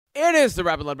It is the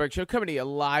Robin Lundberg Show, coming to you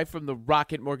live from the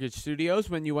Rocket Mortgage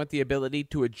Studios. When you want the ability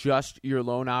to adjust your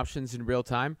loan options in real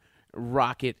time,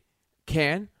 Rocket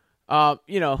can.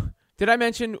 Did I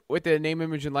mention with the name,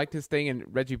 image, and likeness thing and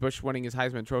Reggie Bush winning his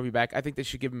Heisman Trophy back, I think they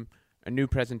should give him a new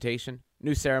presentation,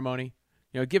 new ceremony.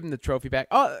 Give him the trophy back.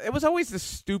 Oh, it was always the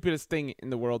stupidest thing in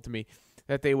the world to me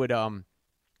that they would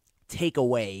take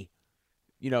away,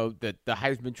 the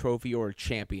Heisman Trophy or a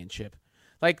championship.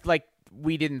 Like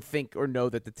we didn't think or know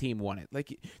that the team won it.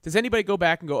 Like, does anybody go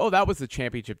back and go, oh, that was the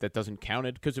championship that doesn't count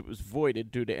it because it was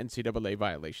voided due to NCAA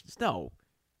violations? No.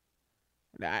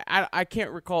 I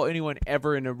can't recall anyone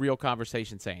ever in a real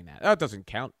conversation saying that. That doesn't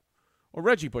count. Or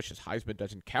Reggie Bush's Heisman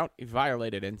doesn't count. He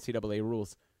violated NCAA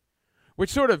rules.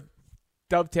 Which sort of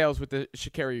dovetails with the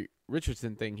Sha'Carri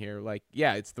Richardson thing here. Like,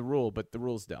 yeah, it's the rule, but the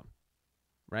rule's dumb.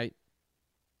 Right?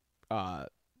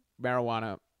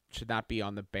 Marijuana should not be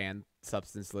on the banned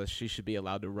substance list. She should be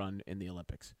allowed to run in the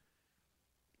Olympics.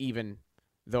 Even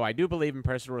though I do believe in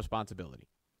personal responsibility.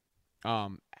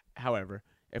 However,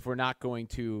 if we're not going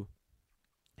to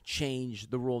change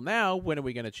the rule now, when are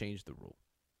we going to change the rule?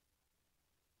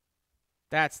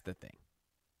 That's the thing.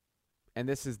 And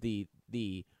this is the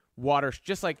water,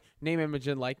 just like name, image,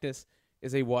 and likeness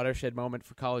is a watershed moment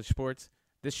for college sports.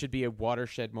 This should be a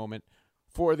watershed moment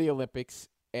for the Olympics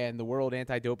and the World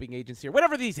Anti-Doping Agency, or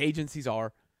whatever these agencies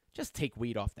are. Just take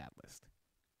weed off that list.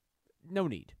 No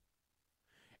need.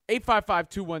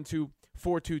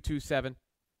 855-212-4227.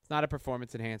 It's not a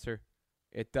performance enhancer.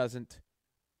 It doesn't,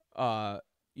 do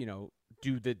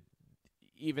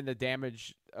even the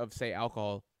damage of, say,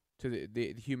 alcohol to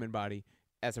the human body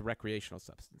as a recreational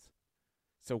substance.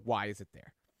 So why is it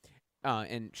there?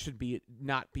 And should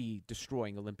not be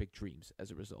destroying Olympic dreams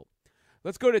as a result.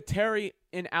 Let's go to Terry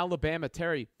in Alabama.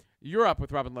 Terry, you're up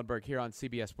with Robin Lundberg here on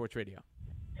CBS Sports Radio.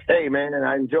 Hey, man,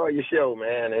 I enjoy your show,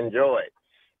 man. Enjoy it.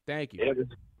 Thank you.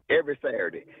 Every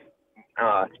Saturday.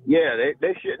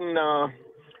 They shouldn't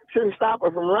stop her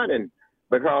from running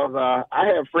because I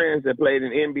have friends that played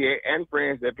in the NBA and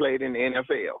friends that played in the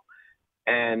NFL.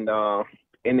 And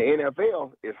in the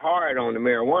NFL, it's hard on the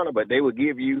marijuana, but they will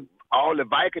give you all the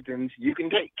Vicodins you can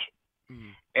take.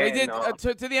 Mm-hmm. They did.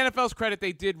 To the NFL's credit,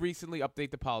 they did recently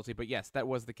update the policy, but yes, that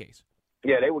was the case.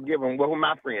 Yeah, they would give them. Well,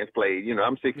 my friends played.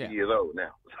 I'm 60 years old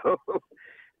now, so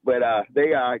but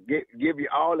they give you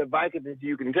all the Vicodins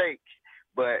you can take.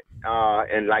 But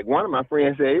and like one of my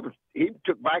friends said, he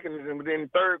took Vicodins within the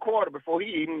third quarter before he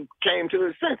even came to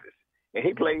his senses, and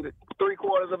he played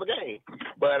 3/4 of a game.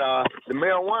 But the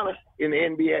marijuana in the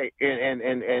NBA and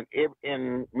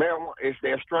marijuana, it's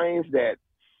their strains that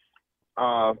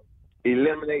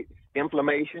eliminate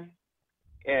inflammation,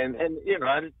 and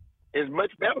it's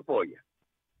much better for you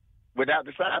without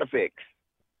the side effects.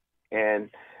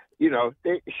 And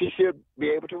she should be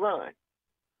able to run.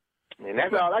 And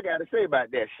that's all I got to say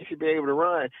about that. She should be able to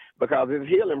run because there's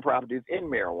healing properties in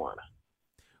marijuana.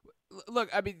 Look,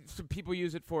 I mean, some people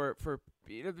use it for a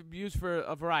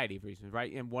variety of reasons,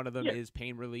 right? And one of them is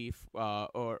pain relief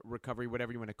or recovery,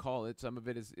 whatever you want to call it. Some of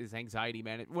it is anxiety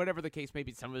management, whatever the case may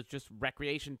be. Some of it's just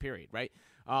recreation, period, right?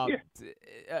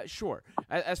 Sure.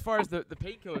 As far as the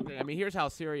painkiller thing, I mean, here's how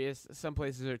serious some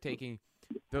places are taking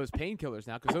those painkillers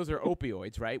now, because those are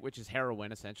opioids, right, which is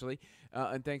heroin essentially.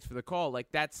 And thanks for the call. Like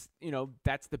that's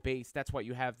the base. That's why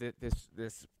you have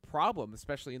this problem,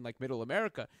 especially in like Middle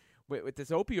America, with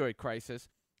this opioid crisis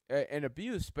and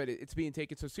abuse. But it's being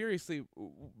taken so seriously.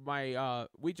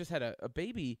 We just had a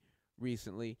baby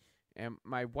recently, and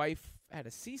my wife had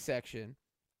a C-section,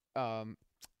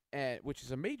 which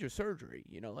is a major surgery.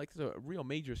 It's a real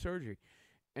major surgery,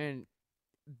 and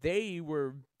they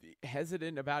were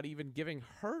hesitant about even giving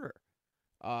her,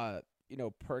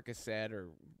 Percocet or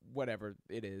whatever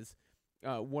it is,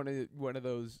 one of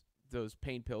those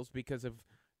pain pills because of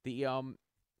the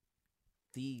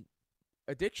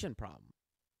addiction problem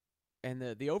and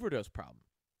the overdose problem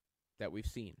that we've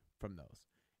seen from those.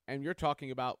 And you're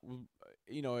talking about,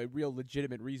 a real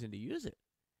legitimate reason to use it,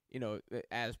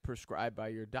 as prescribed by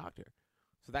your doctor.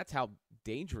 So that's how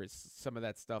dangerous some of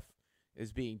that stuff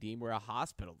is being deemed, where a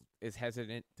hospital is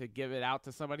hesitant to give it out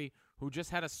to somebody who just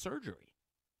had a surgery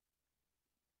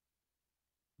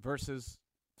versus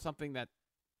something that,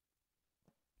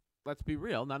 let's be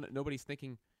real, nobody's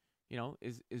thinking,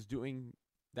 is doing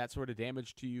that sort of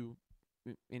damage to you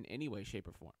in any way, shape,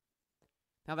 or form.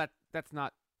 Now, that's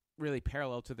not really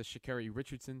parallel to the Sha'Carri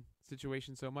Richardson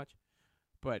situation so much,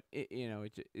 but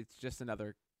it's just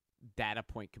another data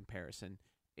point comparison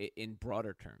in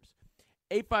broader terms.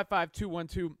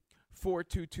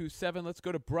 855-212-4227. Let's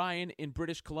go to Brian in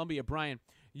British Columbia. Brian,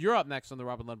 you're up next on the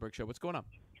Robin Lundberg Show. What's going on?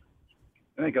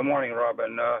 Hey, good morning,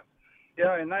 Robin.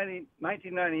 Yeah, in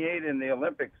 1998 in the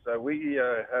Olympics, we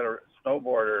had a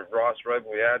snowboarder, Ross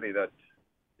Regliati, that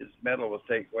his medal was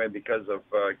taken away because of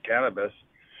cannabis.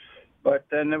 But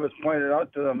then it was pointed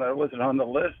out to them that it wasn't on the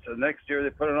list. The next year they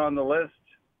put it on the list.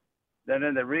 Then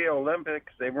in the Rio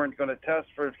Olympics, they weren't going to test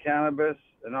for cannabis,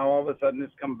 and now all of a sudden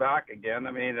it's come back again.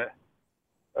 I mean,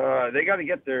 they got to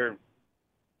get their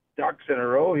ducks in a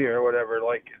row here or whatever.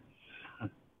 Like,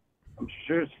 I'm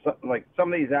sure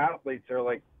some of these athletes are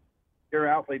like, your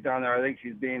athlete down there, I think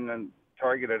she's being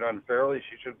targeted unfairly.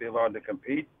 She should be allowed to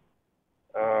compete.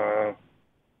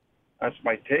 That's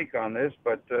my take on this,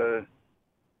 but there's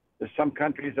some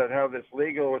countries that have this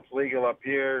legal. It's legal up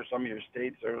here. Some of your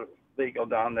states are legal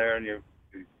down there, and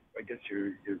I guess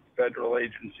your federal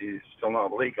agency is still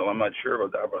not legal. I'm not sure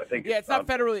about that, but I think it's not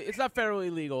federally. It's not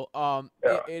federally legal.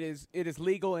 Yeah. It is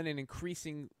legal in an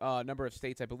increasing number of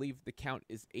states. I believe the count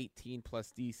is 18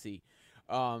 plus DC.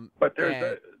 But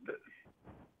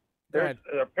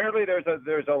apparently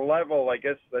there's a level, I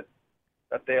guess, that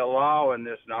they allow in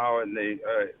this now, and they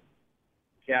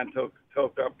can't toke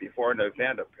up before an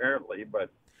event apparently, but.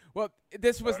 Well,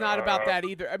 this was not about that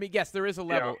either. I mean, yes, there is a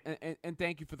level, yeah. and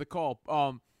thank you for the call.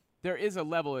 There is a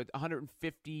level at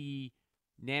 150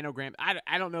 nanograms.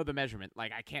 I don't know the measurement.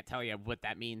 Like, I can't tell you what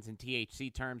that means in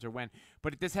THC terms or when.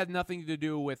 But this has nothing to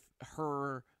do with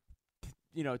her,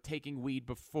 taking weed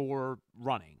before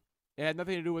running. It had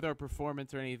nothing to do with her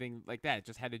performance or anything like that. It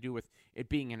just had to do with it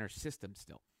being in her system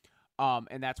still.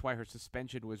 And that's why her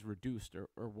suspension was reduced or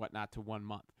whatnot to 1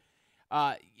 month.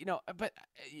 But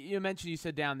you mentioned, you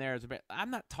said down there,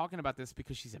 I'm not talking about this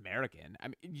because she's American. I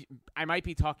mean, I might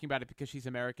be talking about it because she's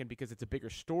American because it's a bigger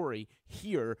story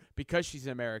here because she's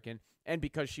American and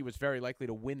because she was very likely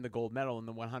to win the gold medal in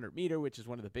the 100 meter, which is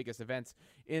one of the biggest events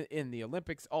in the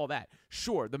Olympics, all that.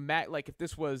 Sure, like if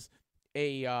this was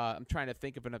I'm trying to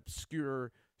think of an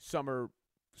obscure summer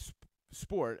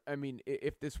sport. I mean,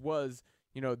 if this was,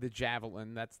 the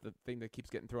javelin, that's the thing that keeps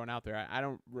getting thrown out there. I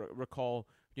don't recall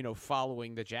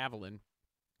following the javelin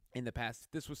in the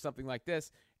past. This was something like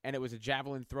this, and it was a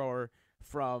javelin thrower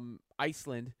from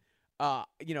Iceland.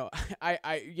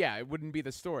 It wouldn't be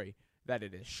the story that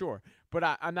it is, sure.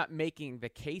 But I'm not making the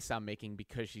case I'm making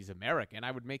because she's American.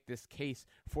 I would make this case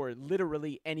for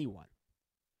literally anyone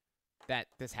that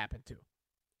this happened to.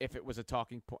 If it was a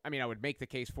talking point, I mean, I would make the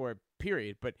case for it,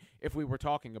 period. But if we were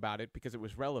talking about it because it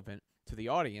was relevant to the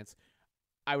audience,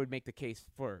 I would make the case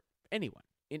for anyone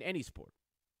in any sport.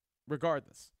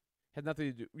 Regardless, has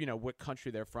nothing to do, what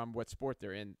country they're from, what sport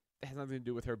they're in. It has nothing to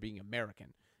do with her being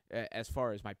American, as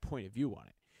far as my point of view on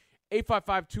it.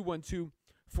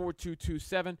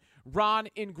 855-212-4227. Ron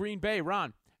in Green Bay.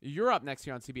 Ron, you're up next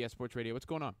here on CBS Sports Radio. What's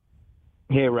going on?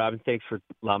 Hey, Robin. Thanks for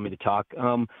allowing me to talk.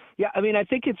 I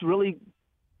think it's really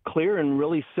clear and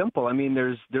really simple. I mean,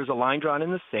 there's a line drawn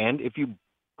in the sand. If you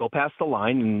go past the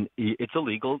line and it's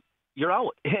illegal, you're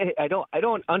out. I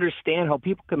don't understand how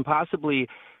people can possibly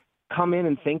come in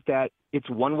and think that it's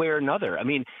one way or another. I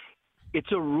mean,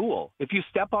 it's a rule. If you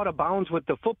step out of bounds with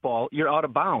the football, you're out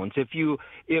of bounds. If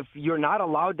you're not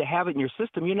allowed to have it in your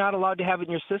system, you're not allowed to have it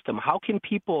in your system. How can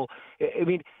people? I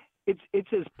mean, it's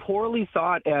as poorly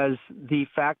thought as the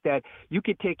fact that you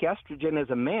could take estrogen as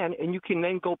a man and you can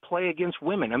then go play against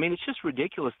women. I mean, it's just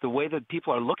ridiculous the way that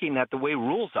people are looking at the way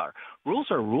rules are. Rules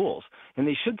are rules, and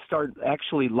they should start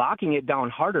actually locking it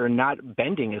down harder and not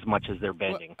bending as much as they're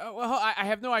bending. Well, I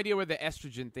have no idea where the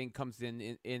estrogen thing comes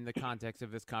in the context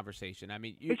of this conversation. I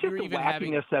mean, it's just the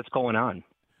wackiness that's going on.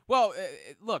 Well,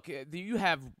 look, you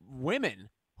have women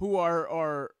who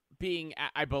are being,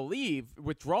 I believe,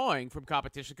 withdrawing from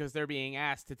competition because they're being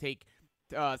asked to take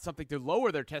something to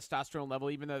lower their testosterone level,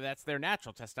 even though that's their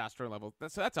natural testosterone level.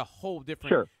 So that's a whole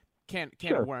different can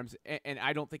of worms, and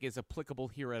I don't think is applicable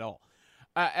here at all.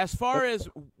 As far as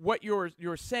what you're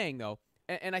saying, though,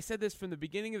 and I said this from the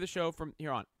beginning of the show from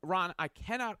here on, Ron, I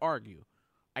cannot argue.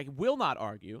 I will not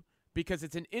argue because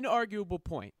it's an inarguable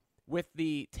point with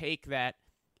the take that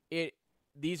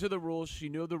these are the rules. She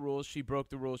knew the rules. She broke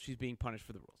the rules. She's being punished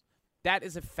for the rules. That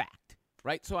is a fact,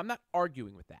 right? So I'm not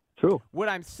arguing with that. True. What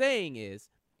I'm saying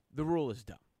is the rule is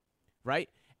dumb, right?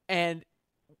 And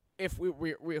if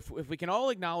we can all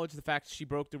acknowledge the fact she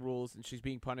broke the rules and she's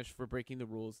being punished for breaking the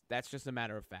rules, that's just a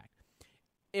matter of fact.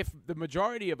 If the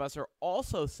majority of us are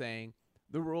also saying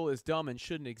the rule is dumb and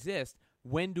shouldn't exist,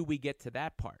 when do we get to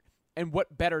that part? And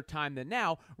what better time than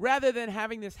now, rather than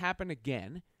having this happen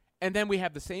again, and then we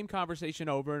have the same conversation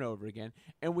over and over again,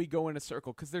 and we go in a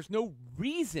circle, because there's no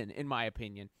reason, in my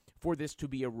opinion, for this to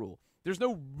be a rule. There's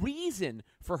no reason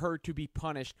for her to be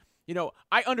punished.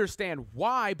 I understand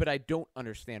why, but I don't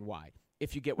understand why.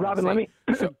 If you get what Robin, I'm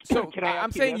saying. Can I I'm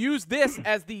ask you saying this? use this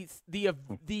as the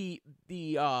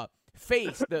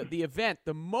face, the event,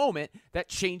 the moment that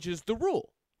changes the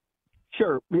rule.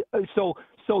 Sure.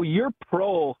 So you're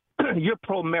pro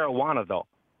marijuana though.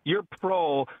 You're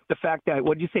pro the fact that,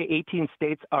 what did you say, 18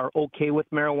 states are okay with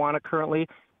marijuana currently,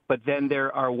 but then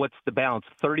there are, what's the balance,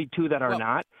 32 that are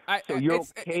not? So you're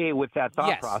okay with that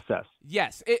thought process?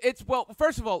 Yes. Well,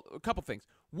 first of all, a couple things.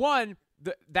 One,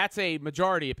 that's a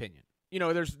majority opinion.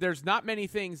 There's not many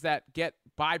things that get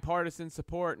bipartisan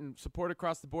support and support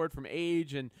across the board from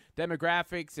age and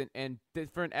demographics and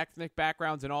different ethnic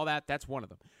backgrounds and all that. That's one of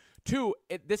them. Two,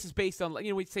 this is based on,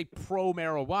 we say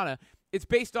pro-marijuana. It's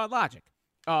based on logic.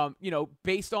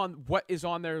 Based on what is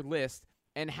on their list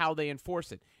and how they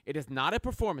enforce it. It is not a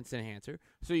performance enhancer,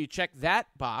 so you check that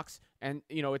box, and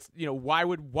why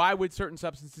would certain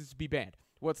substances be banned?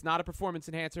 Well, it's not a performance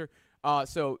enhancer,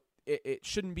 so it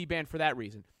shouldn't be banned for that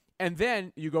reason. And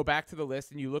then you go back to the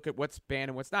list and you look at what's banned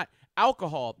and what's not.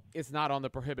 Alcohol is not on the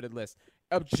prohibited list.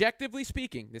 Objectively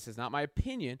speaking, this is not my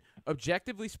opinion,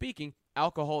 objectively speaking,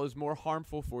 alcohol is more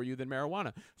harmful for you than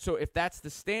marijuana. So if that's the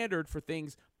standard for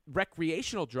things,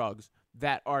 recreational drugs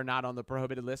that are not on the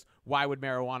prohibited list, why would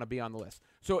marijuana be on the list?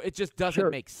 So it just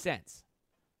doesn't make sense.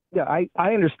 Yeah,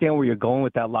 I understand where you're going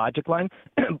with that logic line,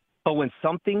 but when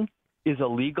something is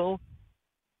illegal,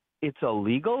 it's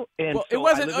illegal. And well, so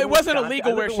it wasn't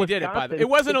illegal where she did it, by the way. It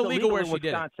wasn't illegal where she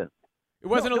did it. It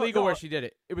wasn't illegal where she did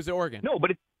it. It was Oregon. No,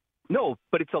 but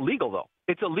it's illegal though.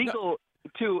 It's illegal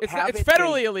to have it's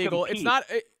federally and illegal. compete. It's not.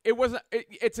 It wasn't.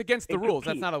 It's against the rules.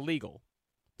 Compete. That's not illegal.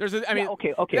 There's a.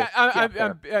 Okay. I'm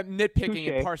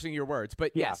nitpicking and parsing your words,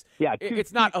 but yes,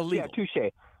 it's not illegal. Yeah,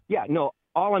 touche. Yeah, no.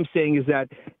 All I'm saying is that,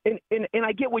 and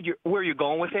I get where you're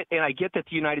going with it, and I get that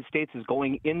the United States is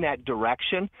going in that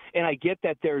direction, and I get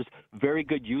that there's very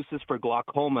good uses for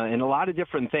glaucoma and a lot of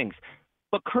different things,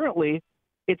 but currently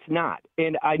it's not.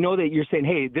 And I know that you're saying,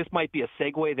 hey, this might be a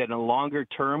segue that in a longer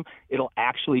term it'll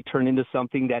actually turn into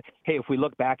something that, hey, if we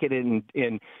look back at it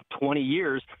in 20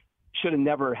 years, should have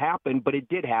never happened, but it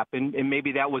did happen, and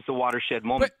maybe that was the watershed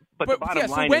moment. But the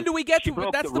bottom line when is, do we get she to?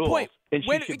 broke That's the the point. And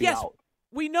she should be out.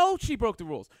 We know she broke the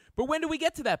rules, but when do we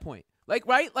get to that point?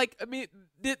 Right? I mean,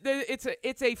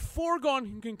 it's a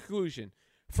foregone conclusion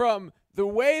from the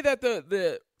way that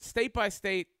the state by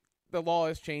state the law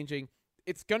is changing.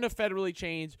 It's going to federally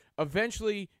change.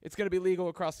 Eventually, it's going to be legal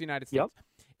across the United States. Yep.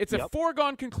 It's a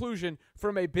foregone conclusion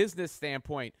from a business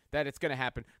standpoint that it's going to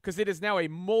happen because it is now a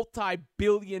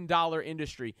multi-billion-dollar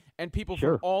industry, and people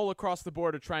from all across the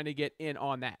board are trying to get in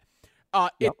on that.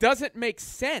 It doesn't make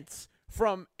sense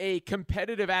from a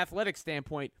competitive athletic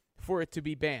standpoint for it to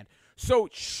be banned. So,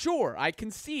 sure, I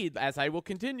concede, as I will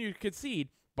continue to concede,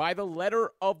 by the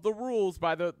letter of the rules,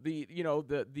 by the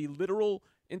literal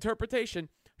interpretation,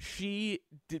 she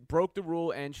broke the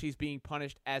rule and she's being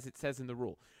punished as it says in the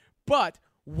rule. But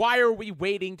why are we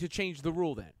waiting to change the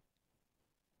rule then?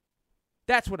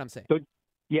 That's what I'm saying. So,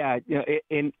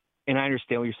 and I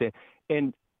understand what you're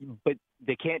saying, but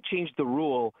they can't change the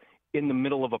rule in the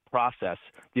middle of a process.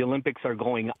 The Olympics are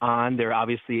going on. They're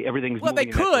obviously everything's moving in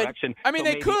that direction. I mean,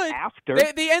 so they could. After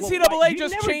the NCAA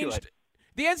just changed.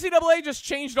 The NCAA just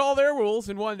changed all their rules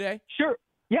in one day. Sure.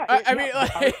 Yeah. I mean,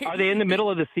 are they in the middle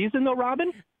of the season though,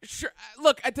 Robin? Sure.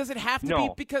 Look, does it have to be?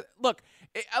 Because look,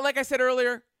 like I said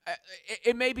earlier,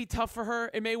 it may be tough for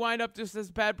her. It may wind up just as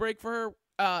a bad break for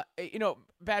her.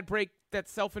 Bad break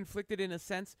that's self-inflicted in a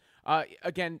sense.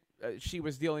 Again, she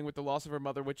was dealing with the loss of her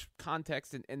mother, which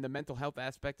context and the mental health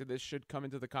aspect of this should come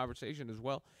into the conversation as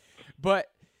well.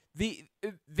 But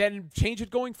then change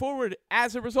it going forward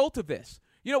as a result of this.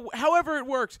 However it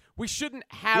works, we shouldn't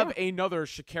have another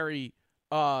Sha'Carri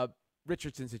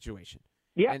Richardson situation.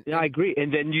 Yeah, I agree.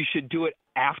 And then you should do it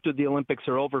after the Olympics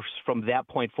are over. From that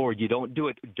point forward, you don't do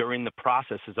it during the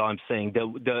process. Is all I'm saying.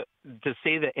 To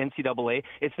say the NCAA,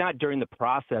 it's not during the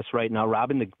process right now,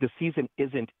 Robin. The season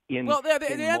isn't in. Well, the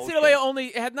NCAA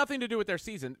only had nothing to do with their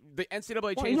season. The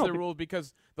NCAA changed their rules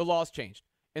because the laws changed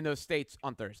in those states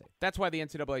on Thursday. That's why the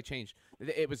NCAA changed.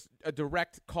 It was a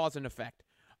direct cause and effect.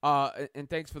 And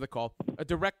thanks for the call. A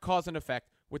direct cause and effect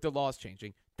with the laws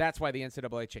changing. That's why the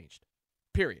NCAA changed.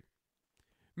 Period.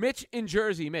 Mitch in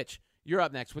Jersey. Mitch, you're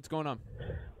up next. What's going on?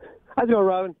 How's it going,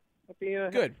 Robin? Happy,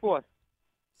 Good. 4th.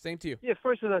 Same to you. Yeah,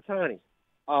 first with Ohtani.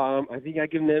 I think I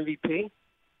give him the MVP.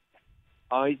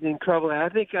 He's an incredible. I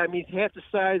think he's half the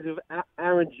size of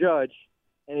Aaron Judge,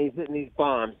 and he's hitting these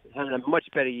bombs, having a much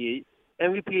better year.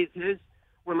 MVP is his.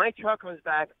 When Mike Trout comes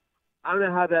back, I don't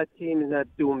know how that team is not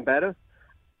doing better.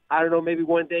 I don't know. Maybe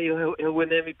one day he'll win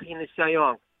the MVP in the Cy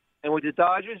Young. And with the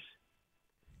Dodgers,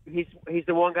 he's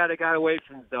the one guy that got away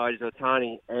from the Dodgers,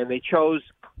 Ohtani, and they chose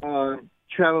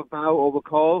Trevor Bauer over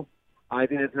Cole. I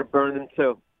think it's going to burn them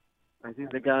too. I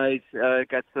think the guys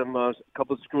got some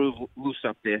couple screws loose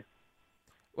up there.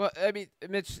 Well, I mean,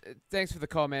 Mitch, thanks for the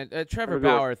call, man. Trevor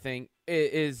Bauer thing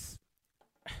is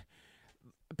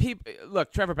people.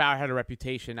 Look, Trevor Bauer had a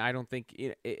reputation. I don't think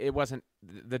it wasn't.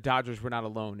 The Dodgers were not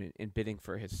alone in bidding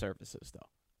for his services, though.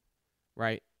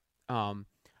 Right?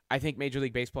 I think Major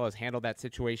League Baseball has handled that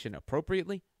situation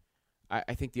appropriately.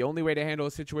 I think the only way to handle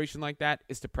a situation like that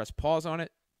is to press pause on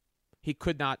it. He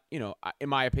could not, in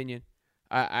my opinion,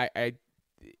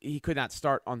 he could not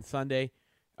start on Sunday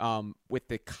with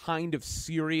the kind of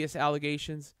serious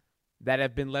allegations that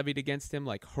have been levied against him,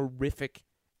 like horrific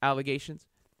allegations.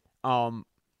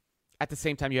 At the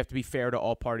same time, you have to be fair to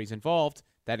all parties involved.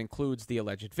 That includes the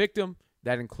alleged victim.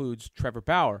 That includes Trevor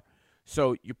Bauer.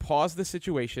 So you pause the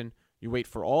situation, you wait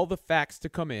for all the facts to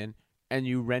come in, and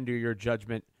you render your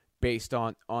judgment based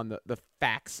on the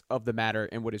facts of the matter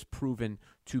and what is proven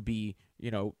to be,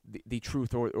 the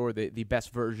truth or the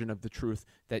best version of the truth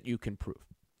that you can prove.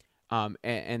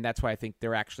 And that's why I think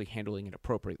they're actually handling it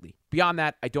appropriately. Beyond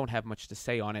that, I don't have much to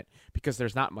say on it because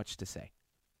there's not much to say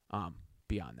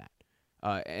beyond that.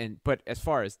 But as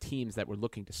far as teams that were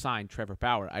looking to sign Trevor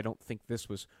Bauer, I don't think this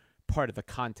was part of the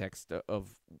context of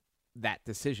that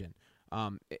decision.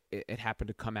 It happened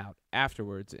to come out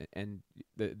afterwards, and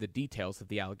the details of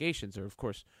the allegations are, of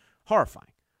course,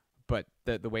 horrifying. But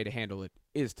the way to handle it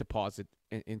is to pause it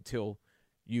until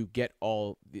you get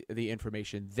all the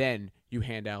information. Then you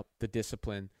hand out the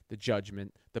discipline, the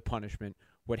judgment, the punishment,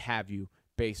 what have you,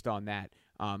 based on that,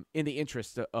 in the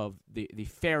interest of the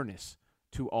fairness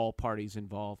to all parties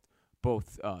involved,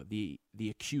 both the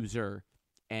accuser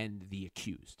and the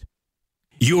accused.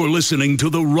 You're listening to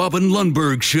the Robin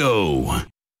Lundberg Show.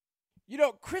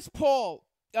 Chris Paul,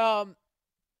 one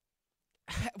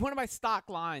of my stock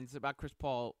lines about Chris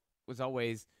Paul was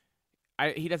always,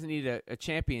 he doesn't need a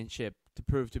championship to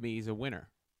prove to me he's a winner,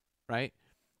 right?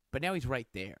 But now he's right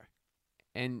there.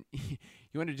 And you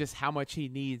wonder just how much he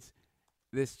needs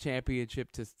this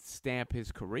championship to stamp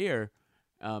his career,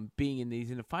 being in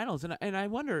the finals. And I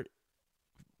wonder,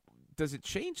 does it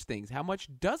change things? How much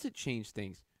does it change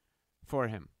things for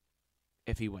him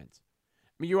if he wins?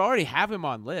 I mean, you already have him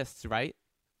on lists, right?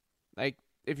 Like,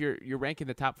 if you're ranking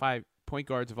the top 5 point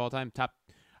guards of all time,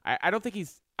 I don't think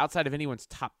he's outside of anyone's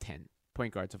top 10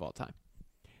 point guards of all time.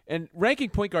 And ranking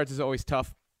point guards is always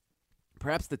tough.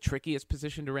 Perhaps the trickiest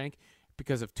position to rank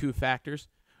because of 2 factors.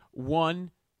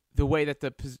 One, the way that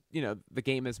the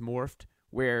game has morphed,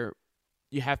 where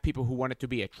you have people who want it to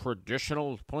be a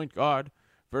traditional point guard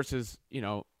versus,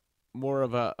 more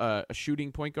of a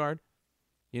shooting point guard.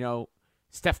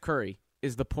 Steph Curry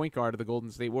is the point guard of the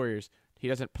Golden State Warriors. He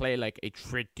doesn't play like a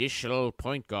traditional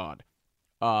point guard.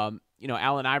 Allen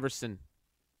Iverson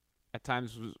at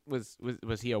times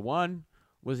was he a 1?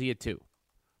 Was he a 2?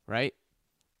 Right?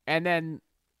 And then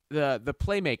the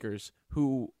playmakers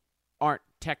who aren't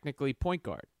technically point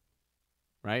guard.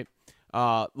 Right?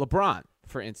 LeBron,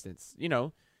 for instance,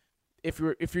 if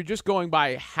you're just going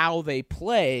by how they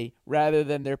play rather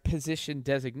than their position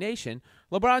designation,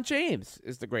 LeBron James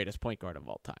is the greatest point guard of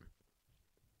all time.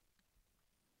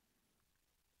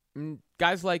 And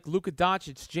guys like Luka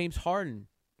Doncic, James Harden,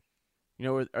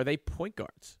 are they point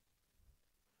guards?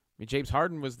 I mean, James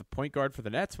Harden was the point guard for the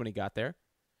Nets when he got there,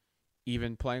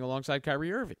 even playing alongside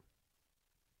Kyrie Irving.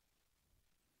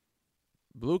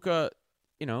 Luka,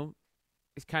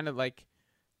 is kind of like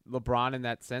LeBron in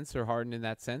that sense, or Harden in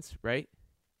that sense, right?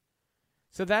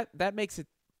 So that makes it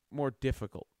more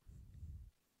difficult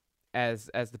as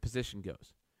the position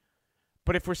goes.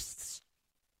 But if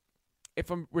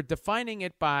we're defining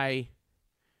it by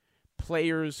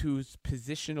players whose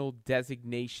positional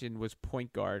designation was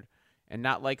point guard and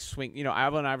not like swing,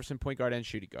 Allen Iverson, point guard and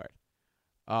shooting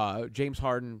guard. James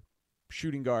Harden,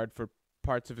 shooting guard for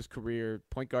parts of his career,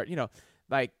 point guard,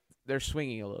 like they're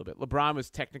swinging a little bit. LeBron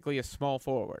was technically a small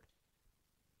forward.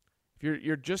 If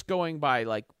you're just going by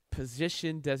like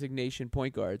position designation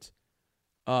point guards,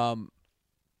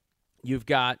 you've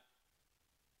got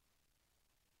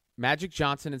Magic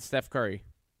Johnson and Steph Curry.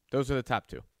 Those are the top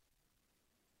 2.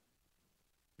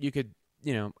 You could,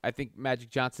 I think Magic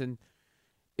Johnson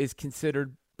is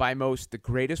considered by most the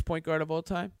greatest point guard of all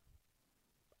time.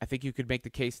 I think you could make the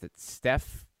case that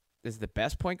Steph is the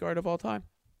best point guard of all time.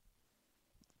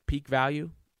 Peak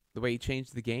value, the way he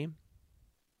changed the game.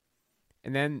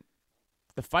 And then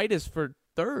the fight is for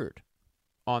 3rd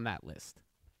on that list.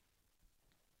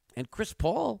 And Chris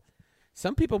Paul,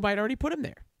 some people might already put him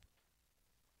there.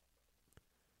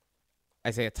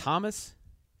 Isaiah Thomas,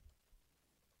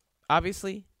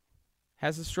 obviously,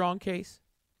 has a strong case.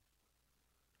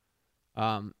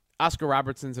 Oscar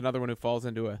Robertson's another one who falls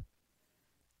into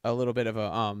a little bit of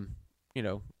a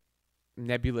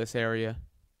nebulous area.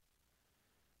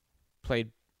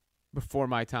 Played before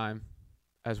my time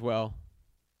as well.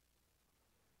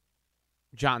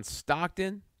 John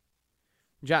Stockton.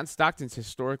 John Stockton's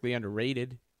historically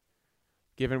underrated,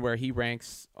 given where he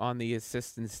ranks on the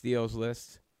assists and steals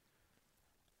list.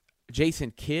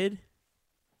 Jason Kidd.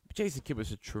 Jason Kidd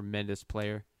was a tremendous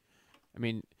player. I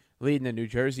mean, leading the New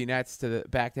Jersey Nets to the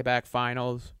back-to-back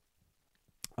finals.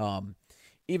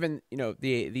 Even,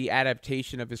 the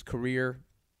adaptation of his career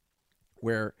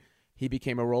where he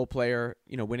became a role player,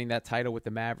 winning that title with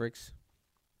the Mavericks.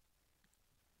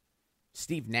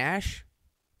 Steve Nash,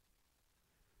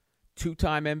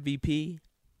 2-time MVP.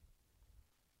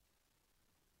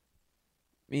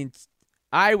 I mean,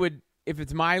 I would, if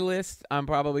it's my list, I'm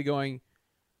probably going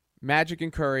Magic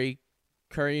and Curry,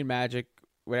 Curry and Magic,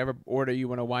 whatever order you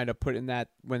want to wind up putting that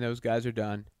when those guys are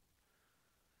done.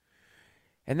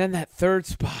 And then that third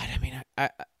spot, I mean,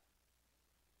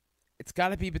 it's got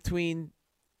to be between,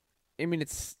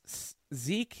 it's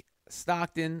Zeke,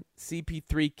 Stockton,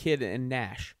 CP3, Kidd, and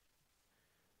Nash.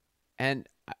 And,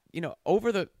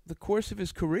 over the course of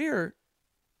his career,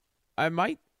 I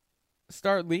might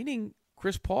start leaning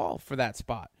Chris Paul for that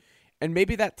spot. And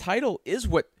maybe that title is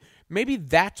maybe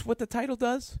that's what the title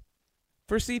does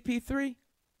for CP3.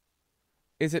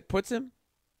 Is it puts him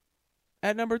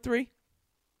at number 3?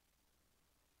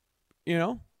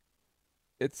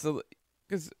 It's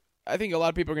because I think a lot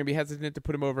of people are going to be hesitant to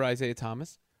put him over Isaiah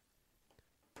Thomas,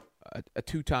 a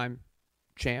 2-time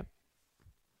champ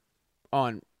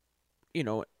on,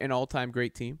 an all-time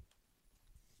great team.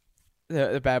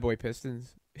 The Bad Boy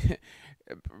Pistons.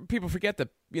 People forget that,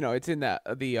 it's in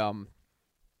the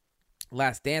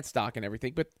Last Dance stock and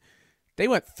everything, but they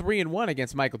went 3-1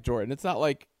 against Michael Jordan. It's not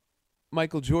like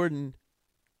Michael Jordan,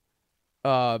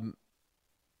 was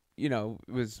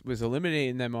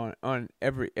eliminating them on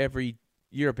every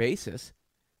year basis.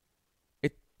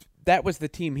 That was the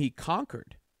team he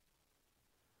conquered.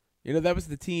 That was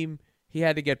the team he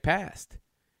had to get past.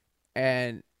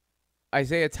 And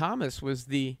Isaiah Thomas was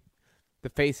the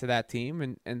face of that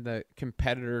team and the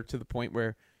competitor to the point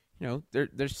where,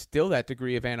 there's still that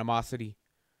degree of animosity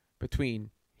between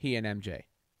he and MJ.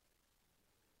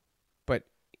 But,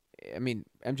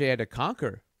 MJ had to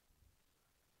conquer.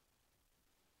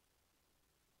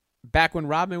 Back when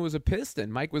Rodman was a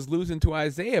Piston, Mike was losing to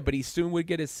Isaiah, but he soon would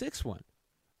get his 6th one.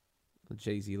 A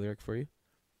Jay-Z lyric for you.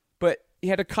 But he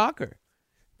had to conquer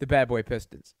the Bad Boy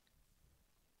Pistons.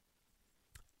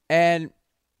 And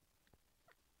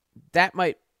that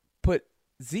might put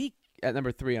Zeke at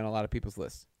number 3 on a lot of people's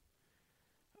lists.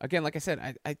 Again, like I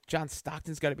said, John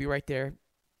Stockton's got to be right there.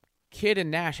 Kidd and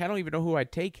Nash, I don't even know who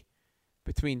I'd take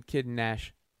between Kidd and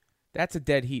Nash. That's a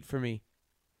dead heat for me.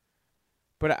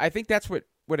 But I think that's what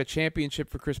a championship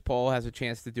for Chris Paul has a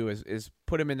chance to do is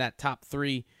put him in that top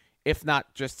 3, if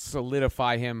not just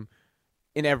solidify him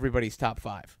in everybody's top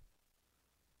 5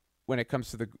 when it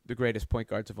comes to the greatest point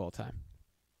guards of all time.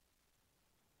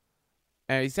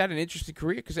 And he's had an interesting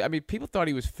career because, people thought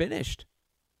he was finished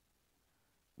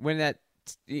when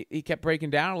he kept breaking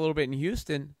down a little bit in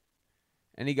Houston,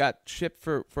 and he got shipped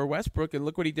for Westbrook, and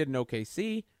look what he did in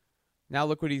OKC. Now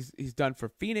look what he's done for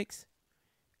Phoenix.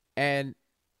 And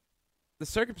the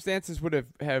circumstances would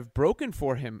have broken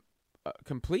for him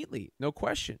completely, no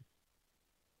question.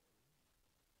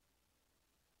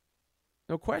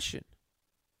 No question.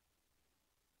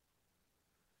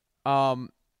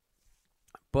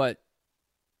 But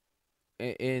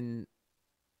in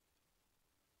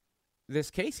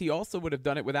this case, he also would have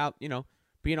done it without,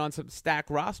 being on some stacked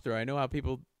roster. I know how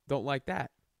people don't like that.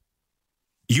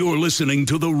 You're listening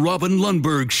to The Robin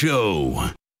Lundberg Show.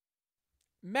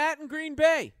 Matt in Green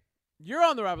Bay. You're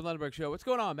on The Robin Lundberg Show. What's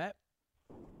going on, Matt?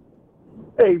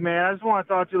 Hey, man, I just want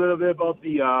to talk to you a little bit about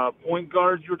the point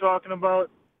guards you were talking about.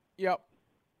 Yep.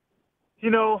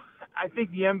 I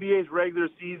think the NBA's regular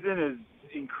season is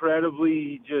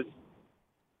incredibly just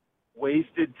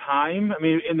wasted time.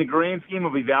 In the grand scheme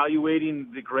of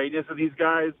evaluating the greatness of these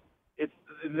guys, it's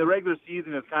in the regular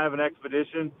season. It's kind of an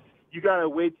expedition. You gotta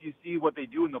wait till you see what they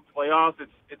do in the playoffs.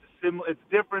 It's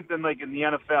different than like in the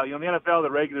NFL. In the NFL,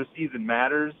 the regular season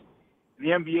matters. In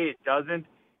the NBA, it doesn't.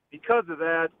 Because of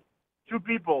that, 2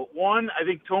 people. One, I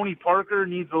think Tony Parker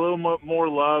needs a little more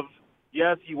love.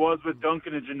 Yes, he was with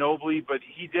Duncan and Ginobili, but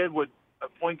he did what a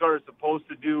point guard is supposed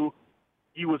to do.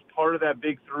 He was part of that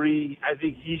big 3. I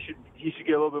think he should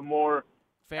get a little bit more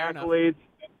accolades.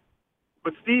 Enough.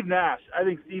 But Steve Nash, I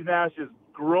think Steve Nash is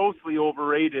grossly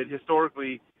overrated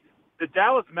historically. the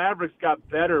Dallas Mavericks got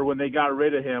better when they got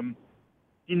rid of him.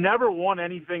 He never won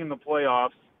anything in the playoffs.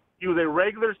 He was a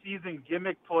regular season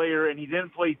gimmick player, and he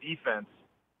didn't play defense.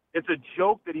 It's a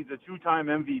joke that he's a two-time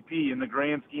MVP in the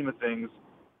grand scheme of things.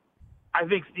 I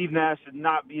think Steve Nash should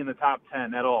not be in the top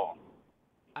 10 at all.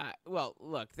 Well,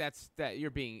 look,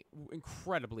 you're being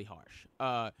incredibly harsh.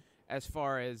 As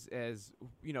far as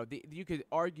you know, you could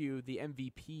argue the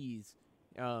MVPs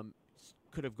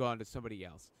could have gone to somebody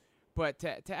else, but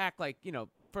to act like, you know,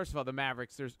 first of all, the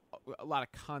Mavericks, there's a lot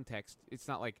of context. It's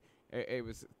not like it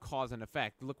was cause and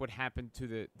effect. Look what happened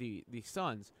to the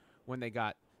Suns when they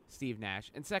got Steve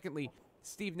Nash, and secondly,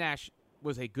 Steve Nash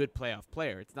was a good playoff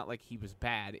player. It's not like he was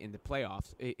bad in the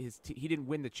playoffs. He didn't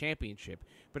win the championship,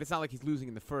 but it's not like he's losing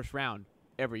in the first round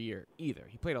every year either.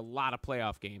 He played a lot of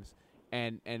playoff games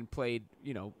and played,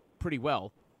 you know, pretty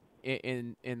well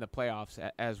in the playoffs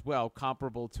as well,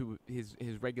 comparable to his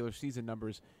regular season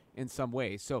numbers in some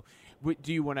ways. So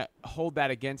do you want to hold that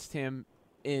against him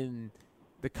in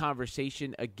the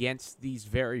conversation against these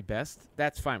very best?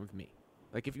 That's fine with me.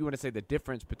 Like, if you want to say the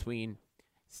difference between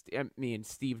me and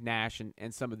Steve Nash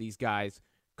and some of these guys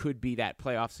could be that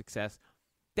playoff success,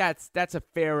 that's a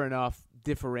fair enough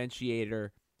differentiator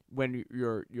when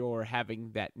you're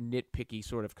having that nitpicky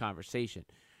sort of conversation.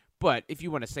 But if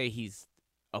you want to say he's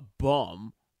a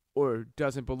bum or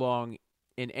doesn't belong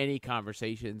in any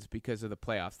conversations because of the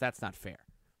playoffs, that's not fair.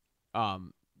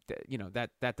 You know,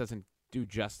 that doesn't do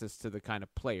justice to the kind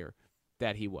of player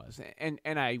that he was.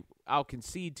 And I'll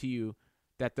concede to you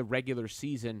that the regular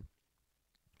season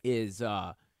is,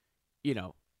 you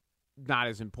know, not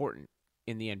as important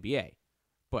in the NBA.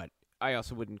 But I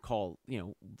also wouldn't call, you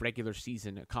know, regular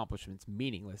season accomplishments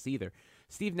meaningless either.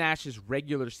 Steve Nash's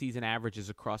regular season averages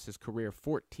across his career: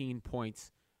 14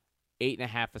 points,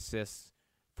 8.5 assists,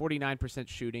 49%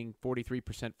 shooting,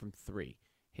 43% from three.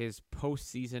 His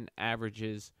postseason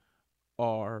averages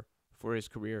are, for his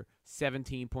career,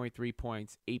 17.3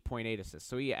 points, 8.8 assists.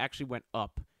 So he actually went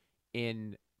up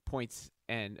in points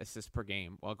and assists per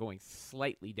game while going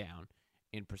slightly down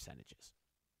in percentages.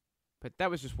 But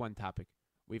that was just one topic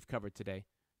we've covered today.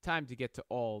 Time to get to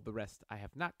all the rest I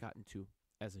have not gotten to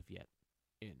as of yet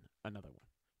in another one.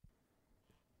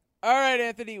 All right,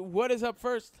 Anthony, what is up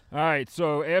first? All right,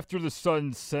 so after the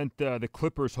Suns sent the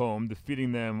Clippers home,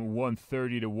 defeating them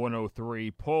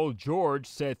 130-103, Paul George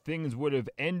said things would have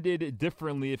ended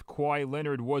differently if Kawhi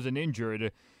Leonard wasn't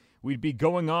injured. We'd be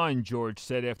going on, George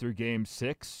said after Game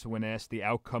 6. When asked the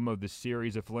outcome of the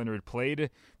series if Leonard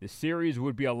played, the series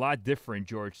would be a lot different,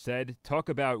 George said. Talk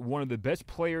about one of the best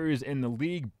players in the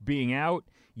league being out,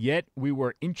 yet we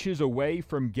were inches away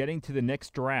from getting to the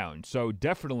next round. So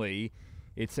definitely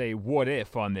it's a what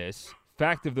if on this.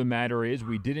 Fact of the matter is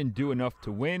we didn't do enough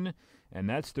to win, and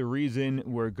that's the reason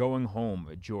we're going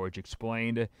home, George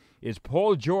explained. Is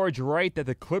Paul George right that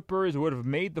the Clippers would have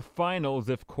made the finals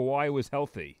if Kawhi was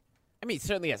healthy? I mean,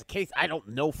 certainly as a case, I don't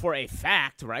know for a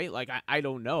fact, right? Like, I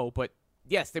don't know, but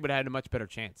yes, they would have had a much better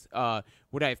chance.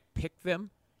 Would I have picked them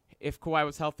if Kawhi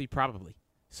was healthy? Probably.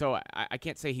 So I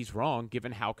can't say he's wrong,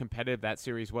 given how competitive that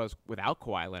series was without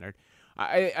Kawhi Leonard.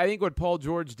 I think what Paul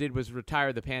George did was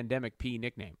retire the Pandemic P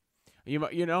nickname. You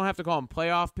don't have to call him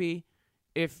Playoff P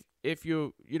if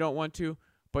you don't want to,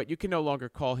 but you can no longer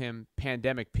call him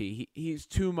Pandemic P. He's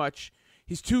too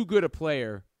good a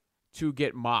player to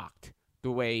get mocked the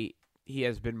way he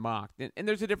has been mocked. And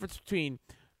there's a difference between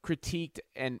critiqued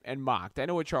and mocked. I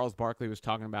know what Charles Barkley was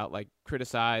talking about, like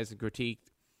criticized and critiqued,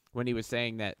 when he was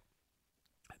saying that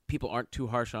people aren't too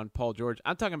harsh on Paul George.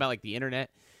 I'm talking about like the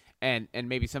internet, and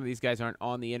maybe some of these guys aren't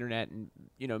on the internet, and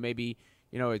maybe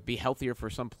it'd be healthier for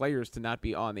some players to not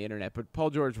be on the internet. But Paul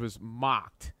George was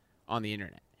mocked on the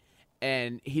internet,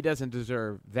 and he doesn't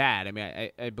deserve that. I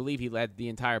mean, I believe he led the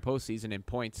entire postseason in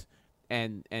points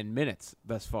and minutes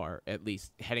thus far, at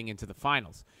least heading into the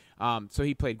finals. So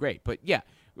he played great. But yeah,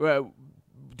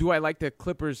 do I like the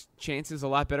Clippers' chances a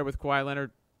lot better with Kawhi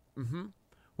Leonard? Mm-hmm.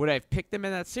 Would I have picked them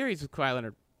in that series with Kawhi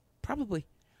Leonard? Probably.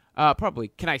 Probably.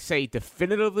 Can I say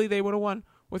definitively they would have won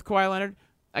with Kawhi Leonard?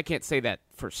 I can't say that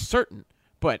for certain,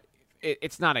 but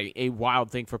it's not a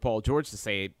wild thing for Paul George to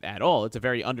say at all. It's a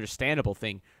very understandable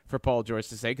thing for Paul George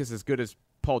to say, because as good as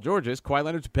Paul George is, Kawhi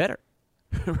Leonard's better.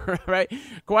 Right?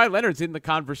 Kawhi Leonard's in the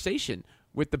conversation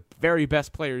with the very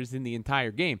best players in the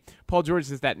entire game. Paul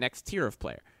George is that next tier of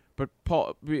player. But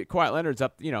Kawhi Leonard's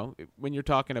up, when you're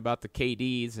talking about the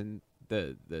KDs and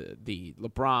the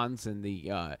LeBrons and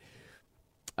the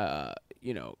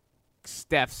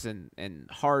Stephs and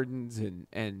Hardens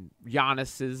and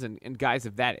Giannis's and guys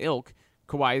of that ilk,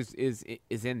 Kawhi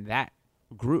is in that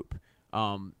group.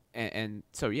 And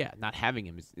so, yeah, not having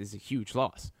him is a huge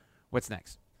loss. What's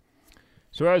next?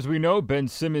 So as we know, Ben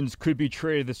Simmons could be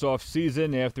traded this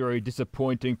offseason after a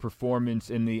disappointing performance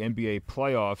in the NBA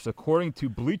playoffs. According to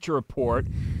Bleacher Report,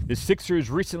 the Sixers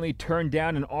recently turned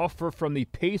down an offer from the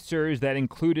Pacers that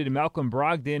included Malcolm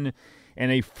Brogdon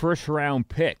and a first-round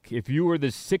pick. If you were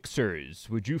the Sixers,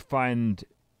 would you find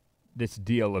this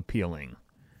deal appealing?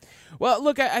 Well,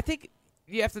 look, I think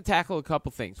you have to tackle a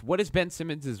couple things. What is Ben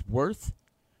Simmons' worth?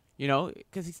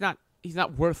 Because he's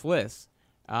not worthless.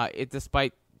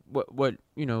 Despite what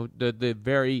the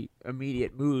very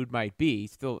immediate mood might be,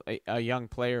 he's still a young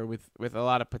player with a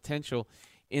lot of potential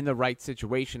in the right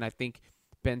situation. I think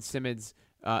Ben Simmons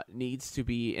needs to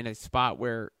be in a spot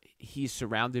where he's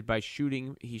surrounded by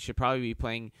shooting. He should probably be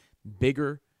playing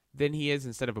bigger than he is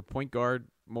instead of a point guard,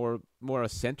 more a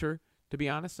center, to be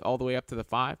honest, all the way up to the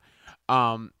 5.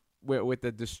 With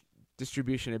the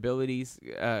distribution abilities,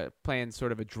 playing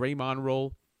sort of a Draymond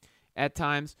role at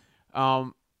times.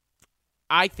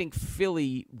 I think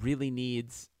Philly really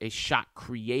needs a shot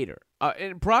creator.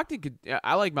 And Brogdon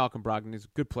I like Malcolm Brogdon. He's a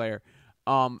good player.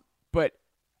 But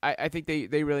I think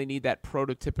they really need that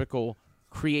prototypical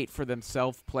create for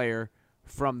themselves player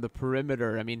from the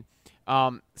perimeter. I mean,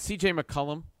 C.J.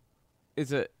 McCollum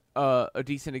is a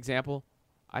decent example,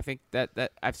 I think,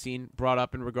 that I've seen brought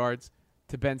up in regards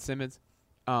to Ben Simmons.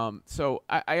 So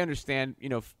I understand,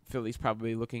 Philly's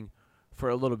probably looking for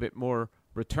a little bit more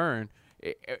return.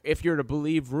 If you're to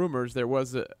believe rumors, there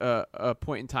was a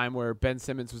point in time where Ben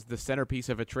Simmons was the centerpiece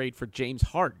of a trade for James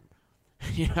Harden.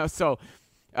 So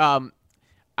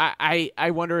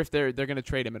I wonder if they're going to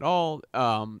trade him at all.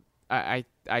 I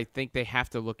think they have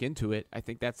to look into it. I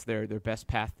think that's their best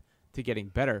path to getting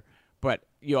better. But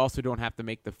you also don't have to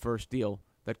make the first deal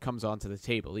that comes onto the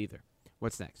table either.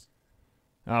 What's next?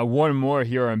 One more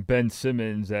here on Ben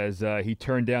Simmons as he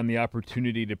turned down the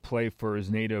opportunity to play for his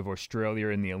native Australia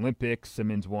in the Olympics.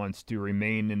 Simmons wants to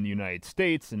remain in the United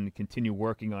States and continue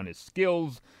working on his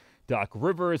skills. Doc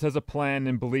Rivers has a plan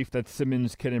and belief that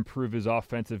Simmons can improve his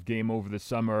offensive game over the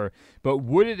summer. But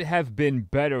would it have been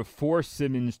better for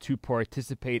Simmons to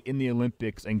participate in the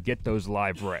Olympics and get those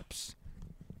live reps?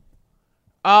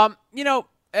 I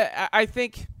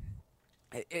think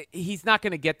he's not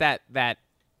going to get that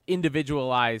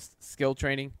individualized skill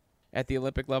training at the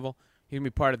Olympic level. He's going to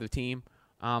be part of the team.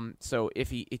 So if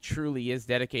he truly is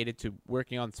dedicated to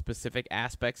working on specific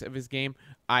aspects of his game,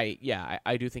 I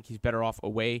do think he's better off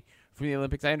away from the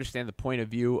Olympics. I understand the point of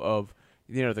view of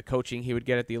the coaching he would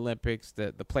get at the Olympics,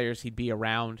 the players he'd be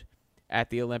around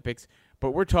at the Olympics,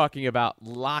 but we're talking about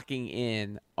locking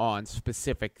in on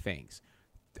specific things.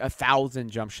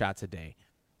 1,000 jump shots a day,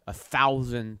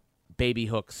 1,000 baby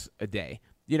hooks a day.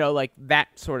 Like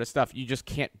that sort of stuff. You just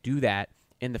can't do that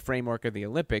in the framework of the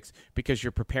Olympics because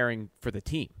you're preparing for the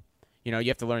team. You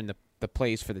have to learn the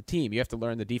plays for the team. You have to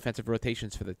learn the defensive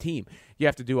rotations for the team. You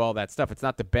have to do all that stuff. It's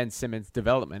not the Ben Simmons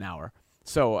development hour.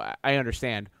 So I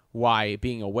understand why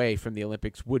being away from the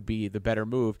Olympics would be the better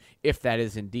move if that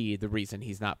is indeed the reason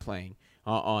he's not playing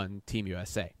on Team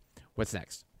USA. What's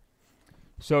next?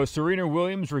 So Serena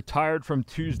Williams retired from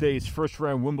Tuesday's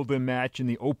first-round Wimbledon match in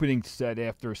the opening set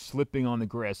after slipping on the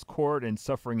grass court and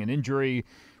suffering an injury.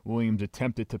 Williams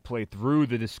attempted to play through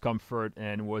the discomfort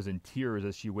and was in tears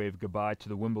as she waved goodbye to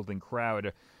the Wimbledon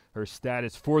crowd. Her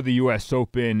status for the U.S.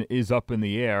 Open is up in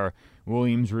the air.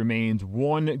 Williams remains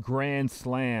one Grand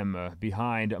Slam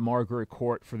behind Margaret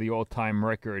Court for the all-time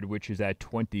record, which is at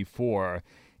 24.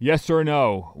 Yes or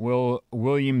no, will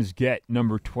Williams get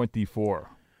number 24?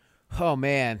 Oh,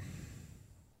 man.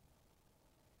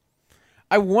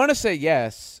 I want to say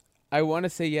yes.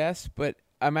 But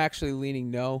I'm actually leaning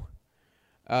no.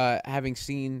 Having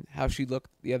seen how she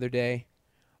looked the other day,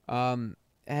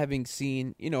 having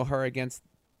seen, her against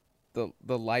the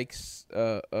likes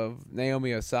of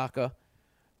Naomi Osaka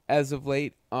as of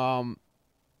late, I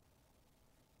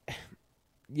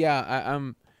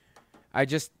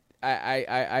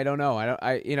don't know.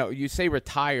 You say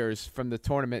retires from the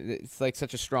tournament. It's like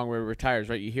such a strong word, retires,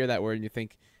 right? You hear that word and you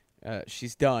think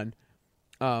she's done.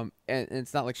 And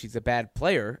it's not like she's a bad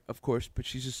player, of course, but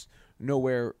she's just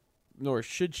nowhere, nor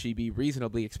should she be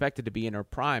reasonably expected to be in her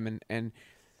prime. And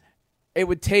it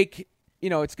would take,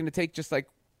 it's going to take just like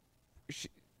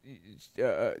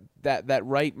that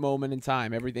right moment in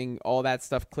time, everything, all that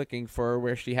stuff clicking for her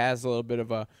where she has a little bit of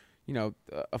a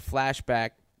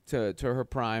flashback to her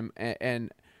prime,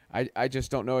 and I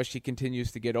just don't know as she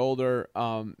continues to get older,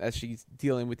 as she's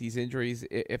dealing with these injuries,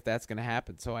 if that's going to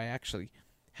happen. So I actually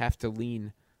have to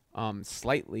lean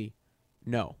slightly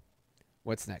no.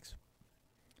 What's next?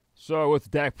 So with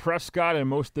Dak Prescott and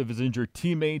most of his injured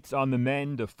teammates on the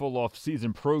mend, a full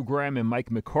off-season program in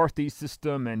Mike McCarthy's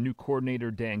system, and new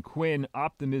coordinator Dan Quinn,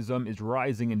 optimism is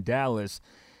rising in Dallas.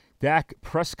 Dak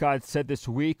Prescott said this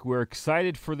week, "We're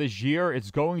excited for this year. It's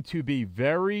going to be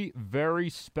very, very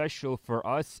special for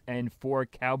us and for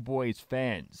Cowboys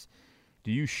fans."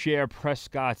 Do you share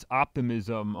Prescott's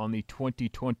optimism on the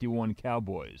 2021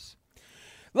 Cowboys?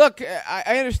 Look,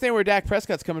 I understand where Dak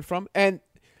Prescott's coming from, and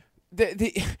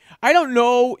I don't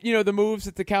know, the moves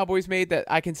that the Cowboys made that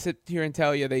I can sit here and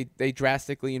tell you they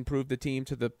drastically improved the team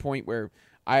to the point where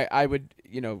I would,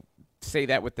 say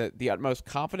that with the utmost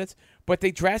confidence. But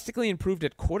they drastically improved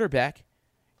at quarterback,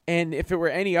 and if it were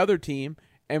any other team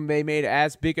and they made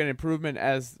as big an improvement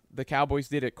as the Cowboys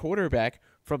did at quarterback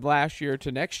from last year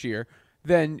to next year,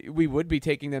 then we would be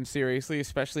taking them seriously,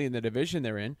 especially in the division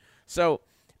they're in. So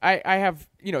I have,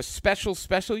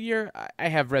 special year. I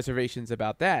have reservations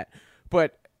about that.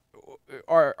 But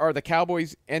are the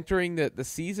Cowboys entering the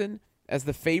season as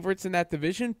the favorites in that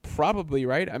division? Probably,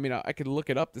 right? I mean, I could look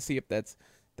it up to see if that's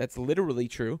literally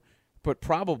true, but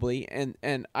probably.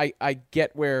 And I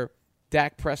get where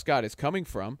Dak Prescott is coming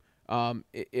from,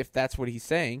 if that's what he's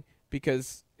saying,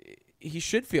 because he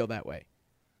should feel that way.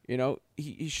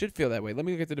 He should feel that way. Let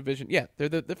me look at the division. Yeah, they're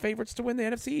the favorites to win the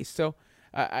NFC East. So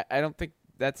I don't think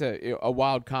that's a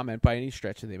wild comment by any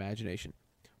stretch of the imagination.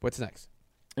 What's next?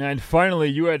 And finally,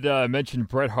 you had mentioned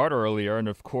Bret Hart earlier, and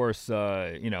of course,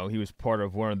 he was part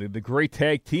of one of the great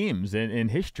tag teams in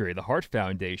history, the Hart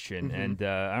Foundation. Mm-hmm. And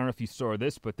I don't know if you saw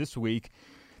this, but this week,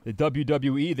 the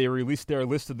WWE, they released their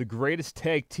list of the greatest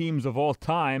tag teams of all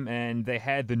time, and they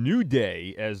had the New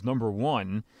Day as number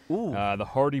 1. The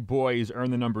Hardy Boys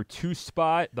earned the number 2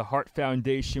 spot. The Hart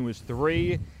Foundation was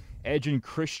 3. Edge and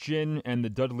Christian and the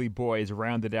Dudley Boys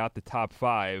rounded out the top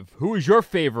 5. Who was your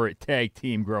favorite tag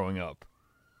team growing up?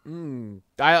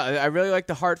 I really like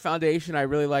the Hart Foundation. I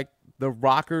really like the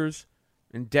Rockers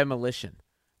and Demolition.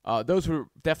 Those were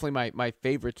definitely my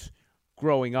favorites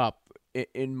growing up.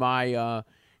 In my,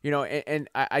 and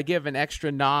I give an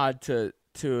extra nod to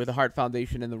the Hart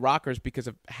Foundation and the Rockers because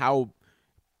of how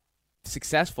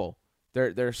successful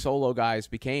their solo guys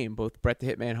became, both Bret the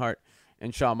Hitman Hart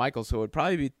and Shawn Michaels. So it would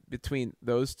probably be between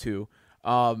those two.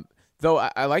 Though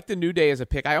I like the New Day as a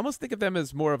pick. I almost think of them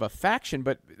as more of a faction,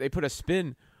 but they put a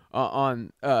spin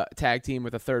on tag team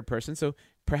with a third person. So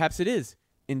perhaps it is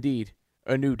indeed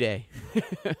a New Day.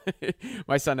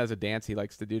 My son has a dance he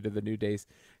likes to do to the New Day's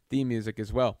theme music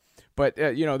as well. But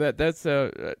that's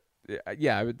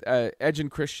Edge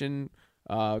and Christian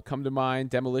come to mind.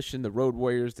 Demolition, the Road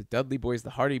Warriors, the Dudley Boys, the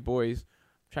Hardy Boys.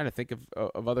 I'm trying to think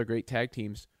of other great tag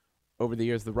teams over the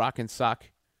years. The Rock and Sock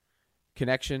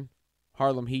Connection,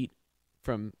 Harlem Heat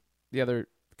from the other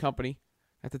company.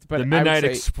 But the Midnight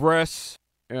Express.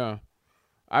 Yeah,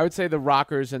 I would say the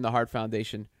Rockers and the Hart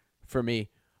Foundation for me.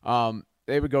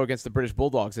 They would go against the British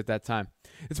Bulldogs at that time.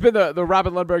 It's been the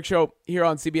Robin Lundberg Show here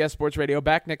on CBS Sports Radio.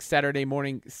 Back next Saturday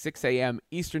morning, 6 a.m.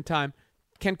 Eastern Time.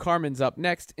 Ken Carman's up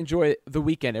next. Enjoy the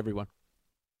weekend, everyone.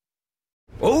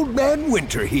 Old Man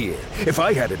Winter here. If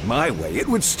I had it my way, it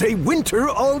would stay winter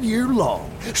all year long.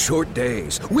 Short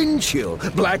days, wind chill,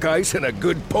 black ice, and a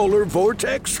good polar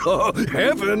vortex. Oh,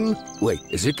 heaven. Wait,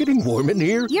 is it getting warm in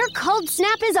here? Your cold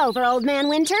snap is over, Old Man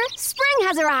Winter. Spring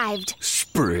has arrived.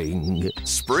 Spring.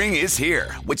 Spring is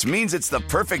here, which means it's the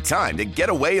perfect time to get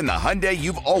away in the Hyundai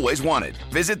you've always wanted.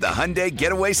 Visit the Hyundai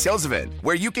Getaway Sales Event,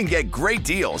 where you can get great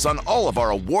deals on all of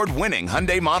our award-winning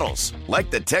Hyundai models,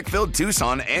 like the tech-filled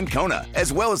Tucson and Kona,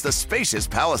 as well as the spacious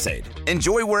Palisade.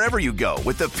 Enjoy wherever you go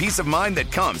with the peace of mind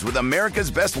that comes with America's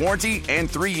best warranty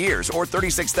and 3 years or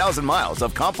 36,000 miles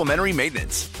of complimentary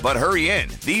maintenance. But hurry in,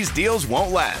 these deals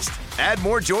won't last. Add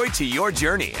more joy to your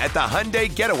journey at the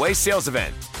Hyundai Getaway Sales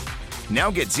Event. Now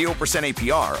get 0%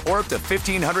 APR or up to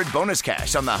 $1,500 bonus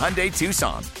cash on the Hyundai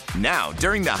Tucson. Now,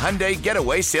 during the Hyundai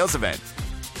Getaway Sales Event.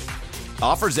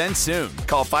 Offers end soon.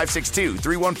 Call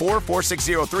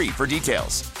 562-314-4603 for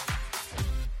details.